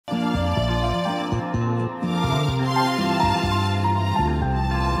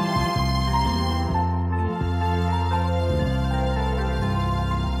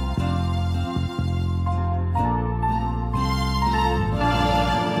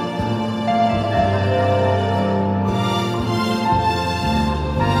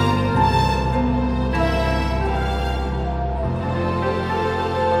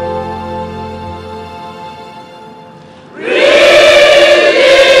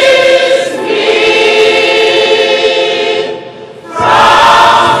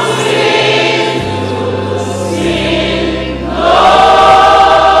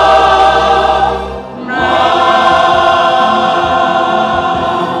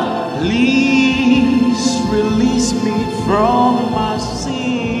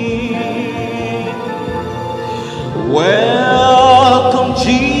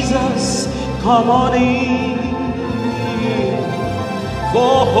come on in.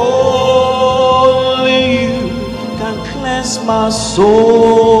 For only you can cleanse my soul.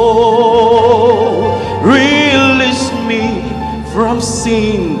 Release me from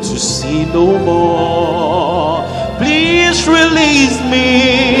sin to sin no more. Please release me.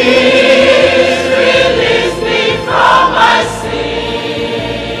 Please release me from my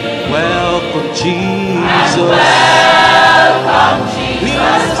sin. Welcome Jesus. And welcome Jesus.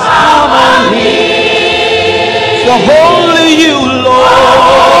 Please come on in. For only you, Lord,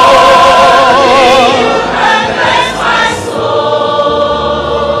 can bless my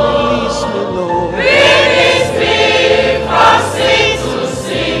soul. release me, Lord. Release me from sin to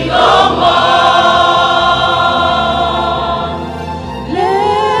sin no more.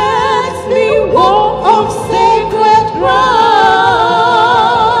 Let me walk on sacred ground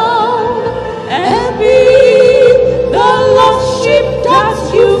and be the lost sheep that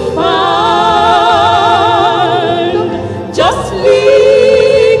you find. Just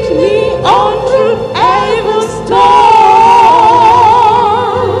lead me on through every storm.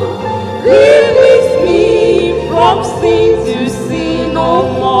 Release me from sin to sin no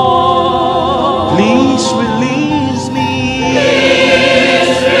more. Please release me.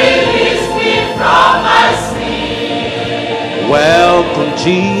 Please release me from my sin. Welcome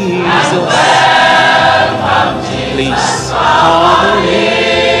Jesus. Welcome Jesus. Please come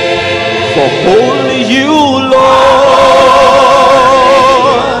in. For only you, Lord,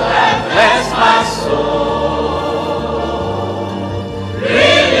 bless my soul.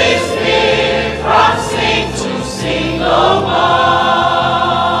 Release me from sin to sin no more.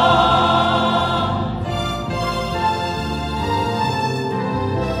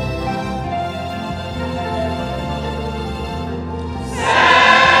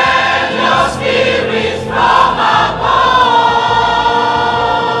 Send your spirit from above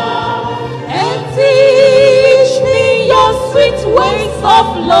and teach me your sweet ways of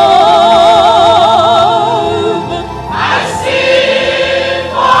love. I sing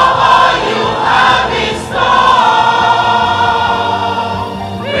for all you have in store.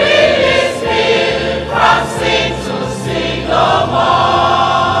 Release me from sin to sin no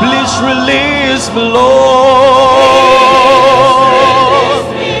more. Please release me, Lord. Release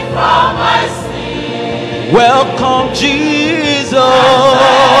me from my sin. Welcome Jesus. Welcome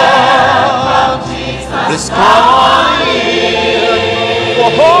Jesus. Please come in.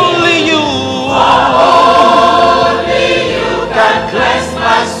 For only you, Only you can cleanse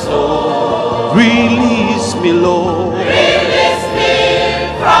my soul. release me, Lord. Release me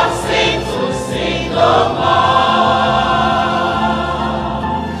from sin to sin no more.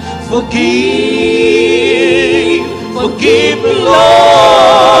 Forgive me, Lord.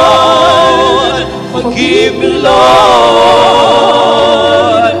 Forgive me, Lord.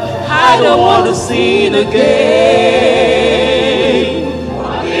 I don't want to sin again.